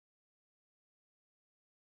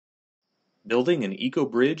Building an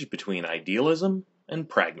eco-bridge between idealism and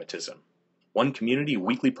pragmatism. One Community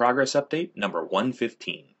Weekly Progress Update number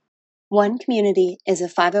 115. One Community is a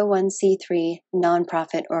 501c3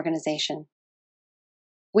 nonprofit organization.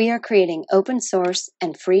 We are creating open source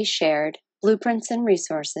and free shared blueprints and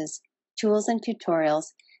resources, tools and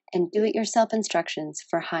tutorials, and do-it-yourself instructions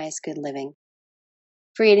for highest good living.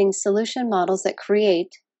 Creating solution models that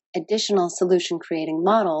create additional solution creating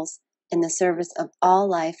models in the service of all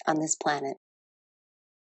life on this planet.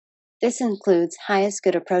 This includes highest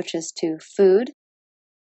good approaches to food,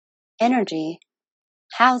 energy,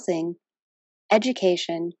 housing,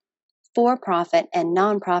 education, for-profit and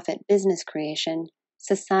non-profit business creation,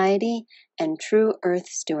 society, and true earth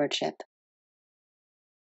stewardship.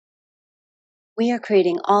 We are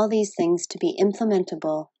creating all these things to be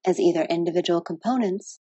implementable as either individual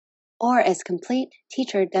components or as complete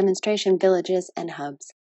teacher demonstration villages and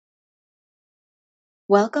hubs.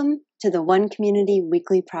 Welcome to the One Community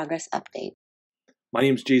Weekly Progress Update. My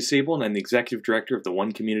name is Jay Sable, and I'm the Executive Director of the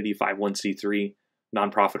One Community 501c3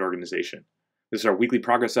 nonprofit organization. This is our Weekly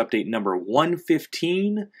Progress Update number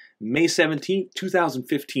 115, May 17th,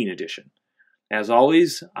 2015 edition. As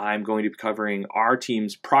always, I'm going to be covering our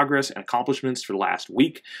team's progress and accomplishments for the last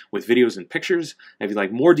week with videos and pictures. And if you'd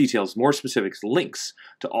like more details, more specifics, links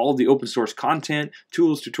to all of the open source content,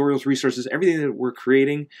 tools, tutorials, resources, everything that we're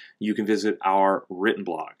creating, you can visit our written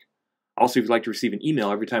blog. Also, if you'd like to receive an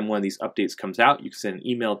email every time one of these updates comes out, you can send an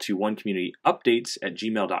email to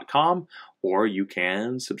onecommunityupdates@gmail.com, or you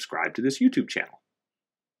can subscribe to this YouTube channel.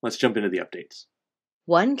 Let's jump into the updates.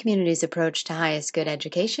 One Community's approach to highest good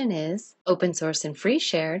education is open source and free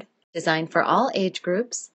shared, designed for all age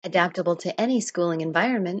groups, adaptable to any schooling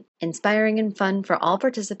environment, inspiring and fun for all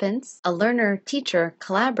participants, a learner-teacher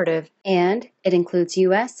collaborative, and it includes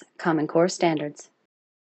U.S. Common Core standards.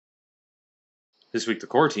 This week, the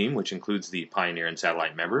core team, which includes the Pioneer and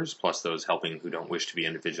Satellite members, plus those helping who don't wish to be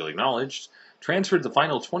individually acknowledged, transferred the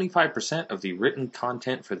final 25% of the written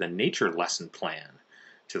content for the Nature lesson plan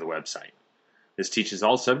to the website. This teaches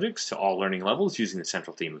all subjects to all learning levels using the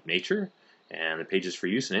central theme of nature, and the page is for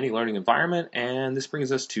use in any learning environment, and this brings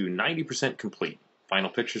us to 90% complete. Final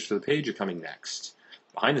pictures for the page are coming next.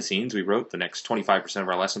 Behind the scenes, we wrote the next 25% of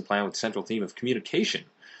our lesson plan with the central theme of communication,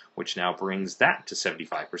 which now brings that to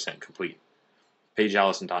 75% complete. Paige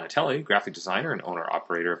Allison Donatelli, graphic designer and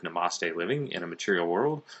owner-operator of Namaste Living in a Material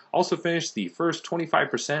World, also finished the first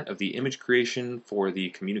 25% of the image creation for the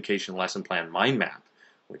communication lesson plan mind map,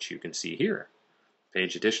 which you can see here.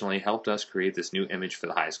 Paige additionally helped us create this new image for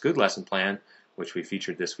the highest good lesson plan, which we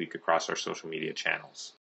featured this week across our social media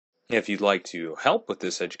channels. If you'd like to help with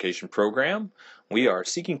this education program, we are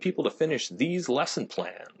seeking people to finish these lesson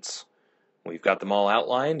plans. We've got them all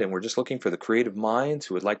outlined, and we're just looking for the creative minds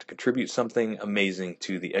who would like to contribute something amazing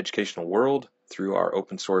to the educational world through our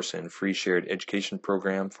open source and free shared education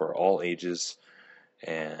program for all ages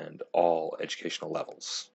and all educational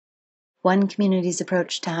levels. One Community's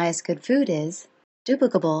approach to highest good food is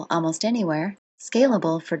duplicable almost anywhere,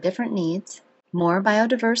 scalable for different needs, more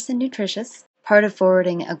biodiverse and nutritious, part of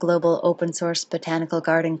forwarding a global open source botanical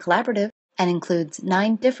garden collaborative, and includes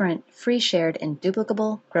 9 different free shared and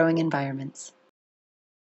duplicable growing environments.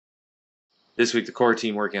 This week, the core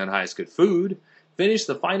team working on highest good food finished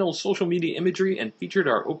the final social media imagery and featured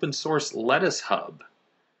our open source lettuce hub.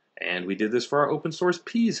 And we did this for our open source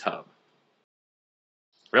peas hub.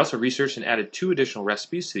 We also researched and added 2 additional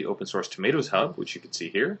recipes to the open source tomatoes hub, which you can see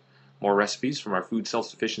here. More recipes from our food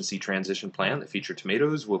self-sufficiency transition plan that feature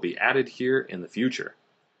tomatoes will be added here in the future.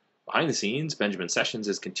 Behind the scenes, Benjamin Sessions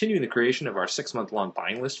is continuing the creation of our 6-month-long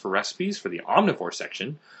buying list for recipes for the omnivore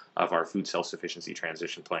section of our food self-sufficiency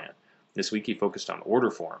transition plan. This week he focused on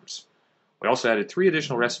order forms. We also added 3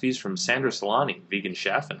 additional recipes from Sandra Solani, vegan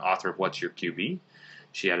chef and author of What's Your QB.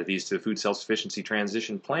 She added these to the food self-sufficiency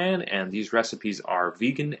transition plan, and these recipes are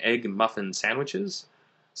vegan egg muffin sandwiches,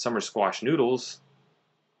 summer squash noodles,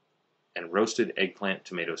 and roasted eggplant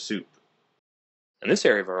tomato soup. In this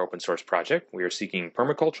area of our open source project, we are seeking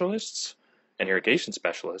permaculturalists, an irrigation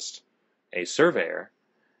specialist, a surveyor,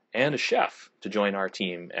 and a chef to join our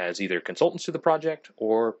team as either consultants to the project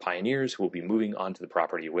or pioneers who will be moving onto the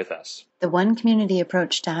property with us. The One Community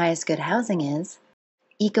approach to highest good housing is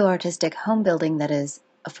eco-artistic home building that is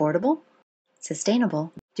affordable,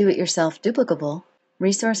 sustainable, do-it-yourself duplicable,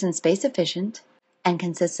 resource and space efficient, and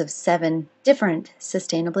consists of 7 different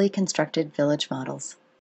sustainably constructed village models.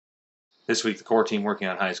 This week, the core team working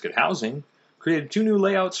on highest good housing created 2 new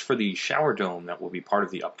layouts for the shower dome that will be part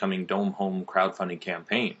of the upcoming Dome Home crowdfunding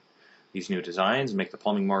campaign. These new designs make the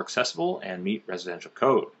plumbing more accessible and meet residential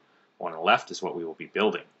code. One on the left is what we will be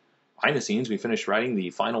building. Behind the scenes, we finished writing the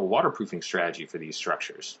final waterproofing strategy for these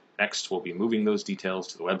structures. Next, we'll be moving those details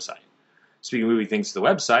to the website. Speaking of moving things to the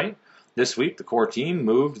website, this week the core team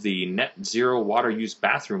moved the net zero water use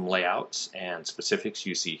bathroom layouts and specifics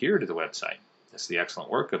you see here to the website. This is the excellent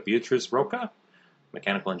work of Beatriz Roca,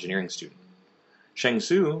 mechanical engineering student. Sheng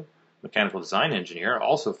Su, mechanical design engineer,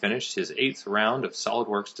 also finished his 8th round of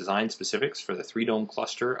SOLIDWORKS design specifics for the 3-dome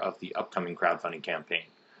cluster of the upcoming crowdfunding campaign.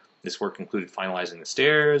 This work included finalizing the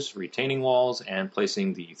stairs, retaining walls, and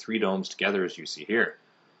placing the 3 domes together as you see here.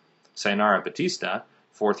 Sayonara Batista,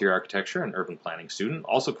 4th-year architecture and urban planning student,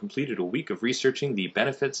 also completed a week of researching the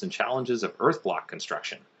benefits and challenges of earth block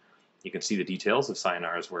construction. You can see the details of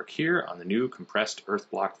Sayonara's work here on the new compressed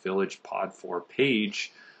earth block village Pod 4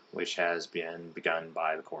 page, which has been begun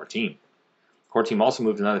by the core team. The core team also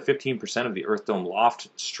moved another 15% of the Earth Dome loft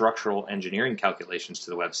structural engineering calculations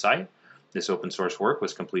to the website. This open source work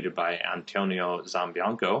was completed by Antonio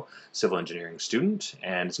Zambianco, civil engineering student,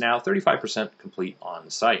 and is now 35% complete on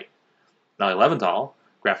the site. Nelly Leventhal,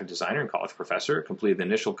 graphic designer and college professor, completed the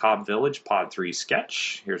initial Cobb Village Pod 3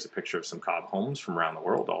 sketch. Here's a picture of some Cobb homes from around the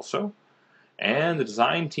world also. And the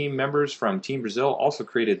design team members from Team Brazil also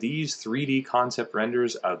created these 3D concept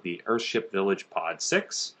renders of the Earthship Village Pod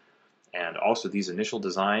 6, and also these initial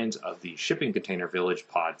designs of the shipping container village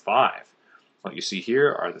Pod 5. What you see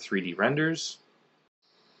here are the 3D renders,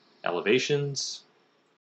 elevations,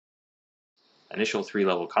 initial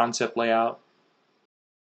 3-level concept layout,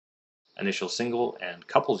 initial single and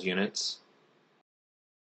couples units,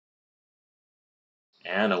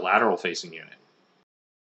 and a lateral facing unit.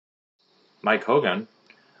 Mike Hogan,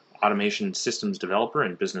 automation systems developer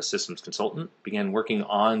and business systems consultant, began working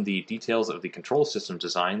on the details of the control systems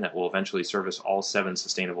design that will eventually service all 7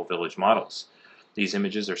 sustainable village models. These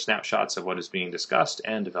images are snapshots of what is being discussed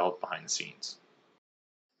and developed behind the scenes.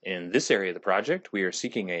 In this area of the project, we are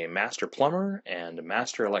seeking a master plumber and a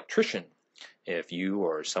master electrician. If you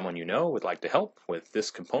or someone you know would like to help with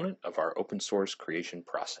this component of our open source creation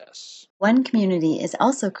process. One Community is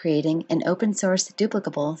also creating an open source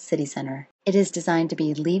duplicable city center. It is designed to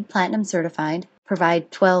be LEED Platinum certified,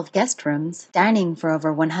 provide 12 guest rooms, dining for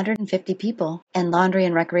over 150 people, and laundry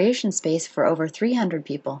and recreation space for over 300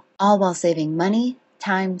 people, all while saving money,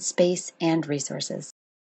 time, space, and resources.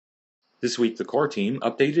 This week, the core team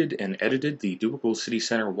updated and edited the duplicable city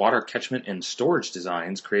center water catchment and storage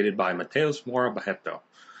designs created by Mateus Mora Barreto.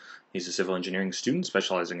 He's a civil engineering student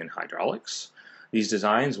specializing in hydraulics. These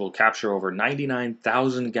designs will capture over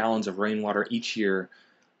 99,000 gallons of rainwater each year,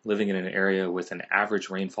 living in an area with an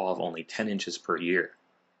average rainfall of only 10 inches per year.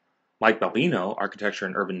 Mike Balbino, architecture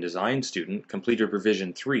and urban design student, completed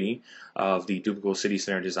revision 3 of the duplicable city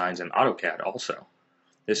center designs in AutoCAD also.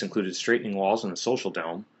 This included straightening walls in the social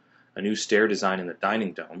dome, a new stair design in the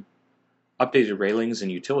dining dome, updated railings and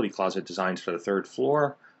utility closet designs for the 3rd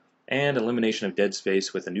floor, and elimination of dead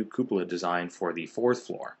space with a new cupola design for the 4th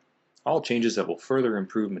floor. All changes that will further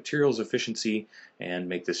improve materials efficiency and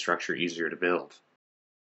make this structure easier to build.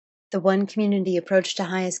 The One Community approach to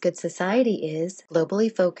highest good society is globally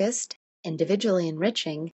focused, individually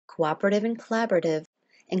enriching, cooperative and collaborative,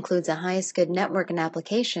 includes a highest good network and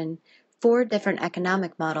application, 4 different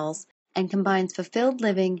economic models, and combines fulfilled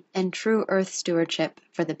living and true earth stewardship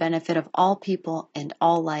for the benefit of all people and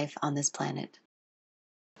all life on this planet.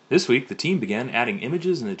 This week, the team began adding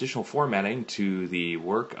images and additional formatting to the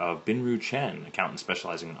work of Binru Chen, accountant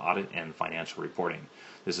specializing in audit and financial reporting.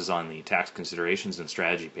 This is on the tax considerations and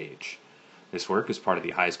strategy page. This work is part of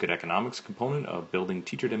the highest good economics component of building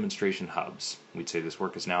teacher demonstration hubs. We'd say this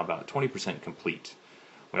work is now about 20% complete.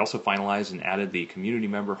 We also finalized and added the community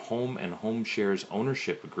member home and home shares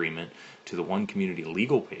ownership agreement to the One Community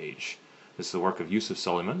legal page. This is the work of Yusuf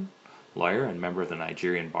Suleiman, lawyer and member of the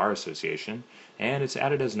Nigerian Bar Association, and it's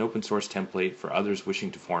added as an open source template for others wishing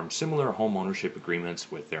to form similar home ownership agreements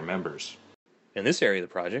with their members. In this area of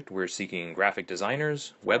the project, we're seeking graphic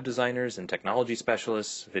designers, web designers, and technology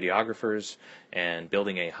specialists, videographers, and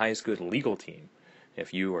building a highest good legal team.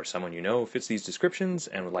 If you or someone you know fits these descriptions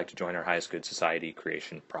and would like to join our highest good society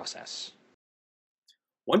creation process.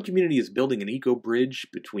 One Community is building an eco-bridge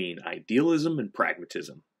between idealism and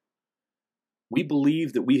pragmatism. We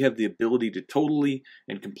believe that we have the ability to totally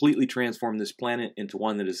and completely transform this planet into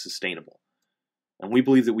one that is sustainable. And we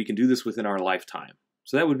believe that we can do this within our lifetime.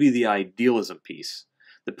 So that would be the idealism piece.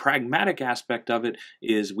 The pragmatic aspect of it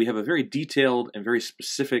is we have a very detailed and very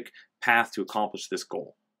specific path to accomplish this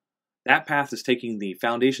goal. That path is taking the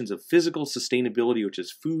foundations of physical sustainability, which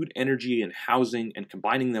is food, energy, and housing, and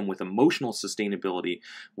combining them with emotional sustainability,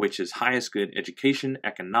 which is highest good education,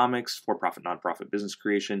 economics, for-profit, nonprofit business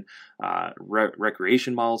creation,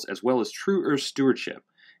 recreation models, as well as true earth stewardship.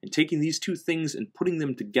 and taking these two things and putting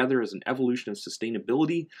them together as an evolution of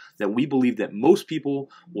sustainability that we believe that most people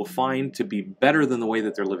will find to be better than the way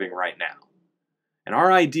that they're living right now. And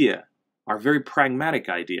our idea, our very pragmatic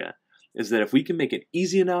idea, is that if we can make it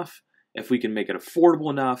easy enough, if we can make it affordable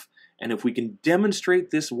enough, and if we can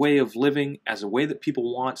demonstrate this way of living as a way that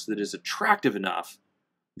people want so that is attractive enough,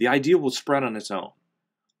 the idea will spread on its own.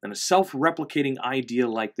 And a self-replicating idea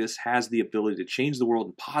like this has the ability to change the world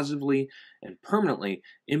and positively and permanently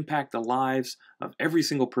impact the lives of every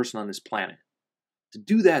single person on this planet. To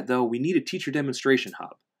do that, though, we need a teacher demonstration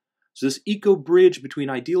hub. So this eco-bridge between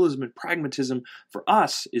idealism and pragmatism for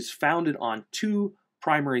us is founded on two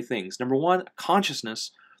primary things. Number one,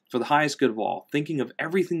 consciousness for the highest good of all, thinking of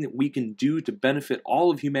everything that we can do to benefit all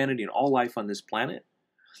of humanity and all life on this planet.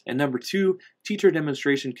 And number two, teacher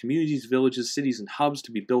demonstration communities, villages, cities, and hubs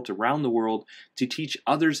to be built around the world to teach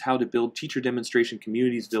others how to build teacher demonstration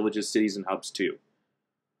communities, villages, cities, and hubs too.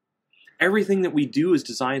 Everything that we do is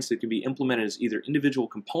designed so it can be implemented as either individual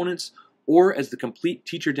components or as the complete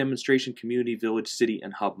teacher demonstration community, village, city,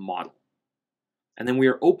 and hub model. And then we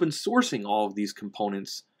are open sourcing all of these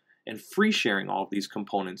components and free sharing all of these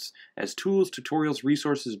components as tools, tutorials,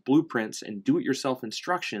 resources, blueprints, and do-it-yourself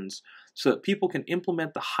instructions so that people can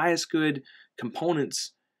implement the highest good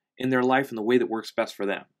components in their life in the way that works best for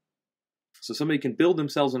them. So somebody can build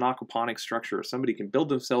themselves an aquaponics structure, or somebody can build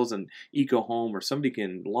themselves an eco-home, or somebody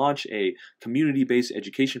can launch a community-based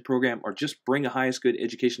education program, or just bring a highest good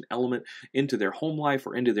education element into their home life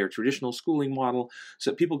or into their traditional schooling model so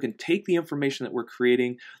that people can take the information that we're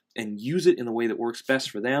creating and use it in the way that works best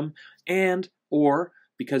for them, and or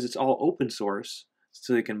because it's all open source,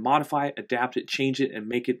 so they can modify it, adapt it, change it, and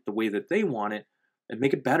make it the way that they want it, and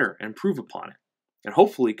make it better and improve upon it. And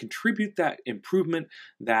hopefully contribute that improvement,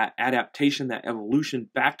 that adaptation, that evolution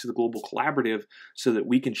back to the global collaborative so that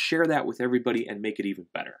we can share that with everybody and make it even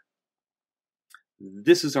better.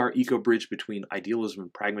 This is our eco-bridge between idealism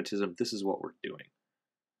and pragmatism. This is what we're doing.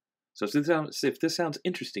 So if this sounds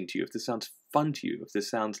interesting to you, if this sounds fun to you, if this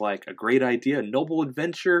sounds like a great idea, a noble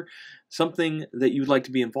adventure, something that you'd like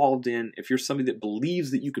to be involved in, if you're somebody that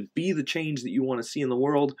believes that you can be the change that you want to see in the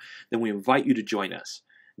world, then we invite you to join us.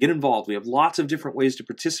 Get involved. We have lots of different ways to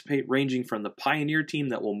participate, ranging from the pioneer team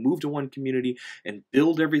that will move to one community and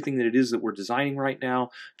build everything that it is that we're designing right now,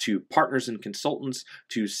 to partners and consultants,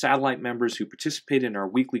 to satellite members who participate in our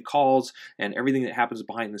weekly calls and everything that happens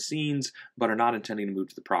behind the scenes but are not intending to move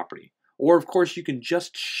to the property. Or, of course, you can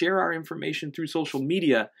just share our information through social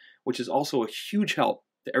media, which is also a huge help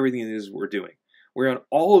to everything that it is we're doing. We're on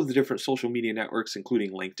all of the different social media networks,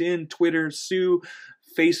 including LinkedIn, Twitter, Sue,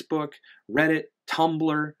 Facebook, Reddit,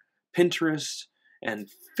 Tumblr, Pinterest, and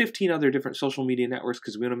 15 other different social media networks,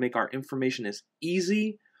 because we want to make our information as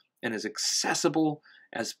easy and as accessible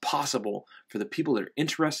as possible for the people that are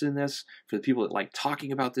interested in this, for the people that like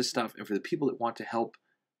talking about this stuff, and for the people that want to help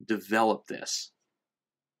develop this.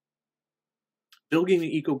 Building an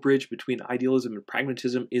eco-bridge between idealism and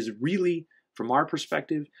pragmatism is really, from our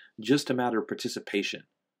perspective, just a matter of participation.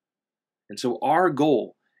 And so our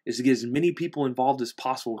goal is to get as many people involved as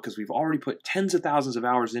possible, because we've already put tens of thousands of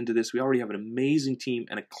hours into this. We already have an amazing team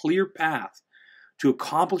and a clear path to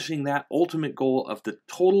accomplishing that ultimate goal of the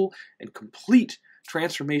total and complete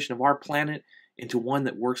transformation of our planet into one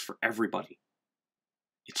that works for everybody.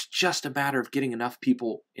 It's just a matter of getting enough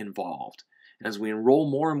people involved. And as we enroll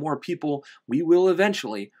more and more people, we will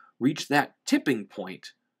eventually reach that tipping point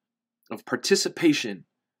of participation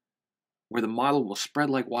where the model will spread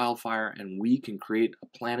like wildfire and we can create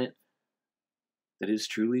a planet that is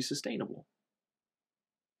truly sustainable.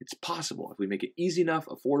 It's possible. If we make it easy enough,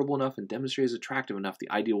 affordable enough, and demonstrate as attractive enough, the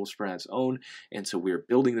idea will spread on its own. And so we're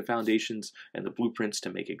building the foundations and the blueprints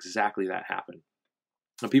to make exactly that happen.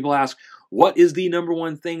 Now, people ask, what is the number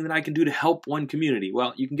one thing that I can do to help one community?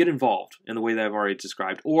 Well, you can get involved in the way that I've already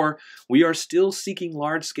described, or we are still seeking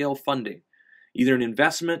large-scale funding, either an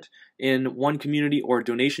investment in one community or a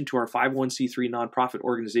donation to our 501c3 nonprofit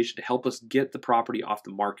organization to help us get the property off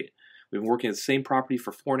the market. We've been working at the same property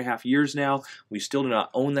for 4.5 years now. We still do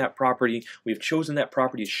not own that property. We've chosen that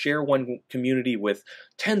property to share one community with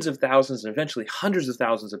tens of thousands and eventually hundreds of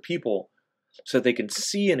thousands of people so that they can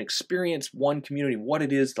see and experience one community, what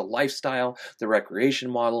it is, the lifestyle, the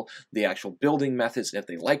recreation model, the actual building methods. And if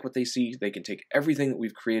they like what they see, they can take everything that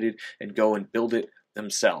we've created and go and build it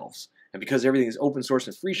themselves. And because everything is open source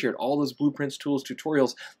and free shared, all those blueprints, tools,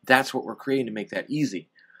 tutorials, that's what we're creating to make that easy.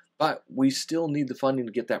 But we still need the funding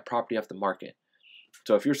to get that property off the market.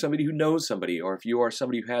 So if you're somebody who knows somebody, or if you are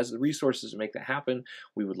somebody who has the resources to make that happen,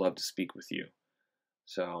 we would love to speak with you.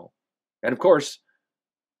 So, and of course,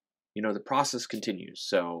 you know, the process continues.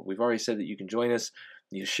 So we've already said that you can join us.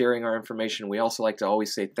 sharing our information. We also like to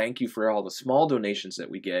always say thank you for all the small donations that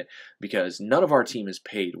we get, because none of our team is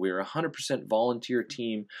paid. We're a 100% volunteer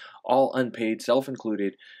team, all unpaid,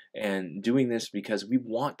 self-included, and doing this because we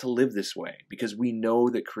want to live this way, because we know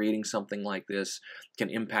that creating something like this can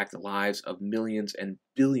impact the lives of millions and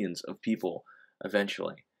billions of people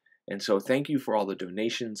eventually. And so thank you for all the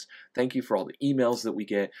donations. Thank you for all the emails that we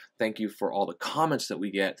get. Thank you for all the comments that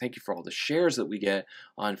we get. Thank you for all the shares that we get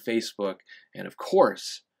on Facebook. And of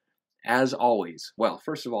course, as always, well,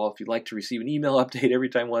 first of all, if you'd like to receive an email update every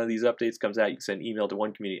time one of these updates comes out, you can send an email to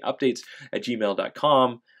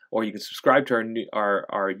onecommunityupdates@gmail.com, or you can subscribe to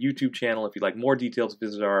our YouTube channel. If you'd like more details,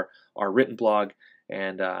 visit our written blog.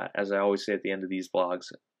 And as I always say at the end of these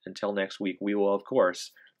blogs, until next week, we will, of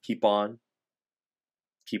course, keep on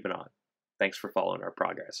keeping on. Thanks for following our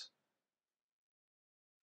progress.